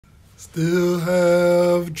Still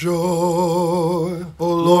have joy. Oh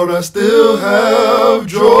Lord, I still have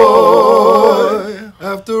joy.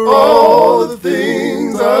 After all the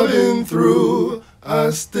things I've been through, I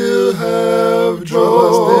still have joy.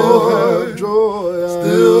 Still have joy.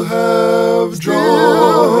 Still have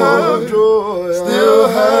joy. Still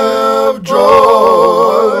have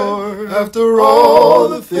joy. After all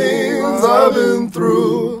the things I've been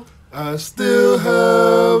through, I still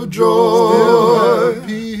have joy. Still have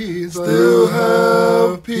peace. Still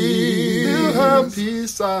have peace. Still have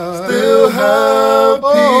peace. I still have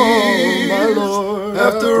peace. My Lord.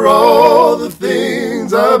 After all the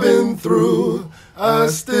things I've been through, I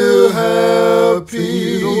still have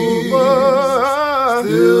peace.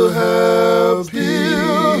 Still have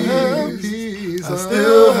peace. I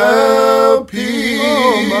still have peace.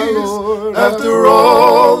 Oh, my Lord. After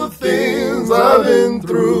all the things I've been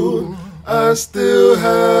through, I still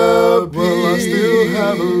have peace. Well, I still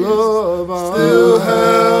have a love. Still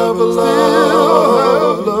have a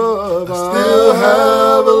love. I still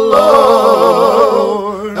have a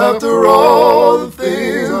love. After all the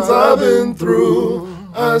things I've been through,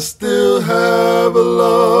 I still have a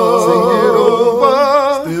love. Sing it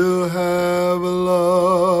over. Still have a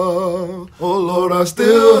love. Oh Lord, I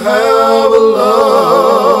still have a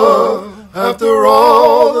love. After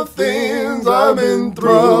all the things I've been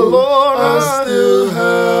through, Lord, I still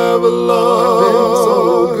have a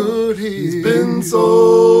love. He's been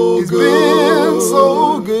so good. He's been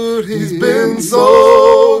so good. He's been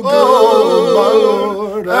so good, my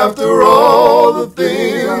Lord. After all the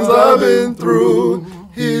things I've been through,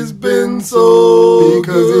 He's been so good.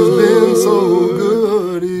 Because He's been so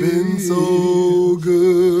good. He's been so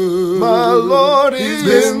good. My Lord, He's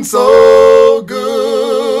been so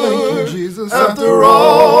good. Thank you, Jesus. After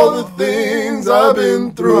all the things I've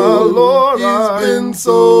been through, Lord, He's been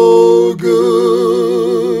so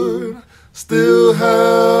good. Still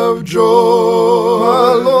have joy.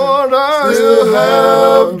 My Lord, I still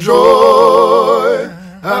have joy.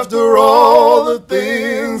 After all the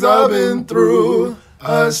things I've been through,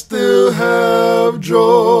 I still have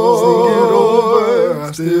joy. Sing it over.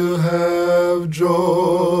 I still have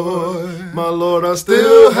joy. My Lord, I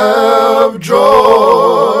still have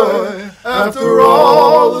joy. After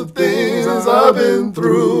all the things I've been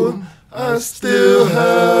through, I still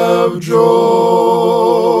have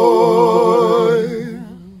joy.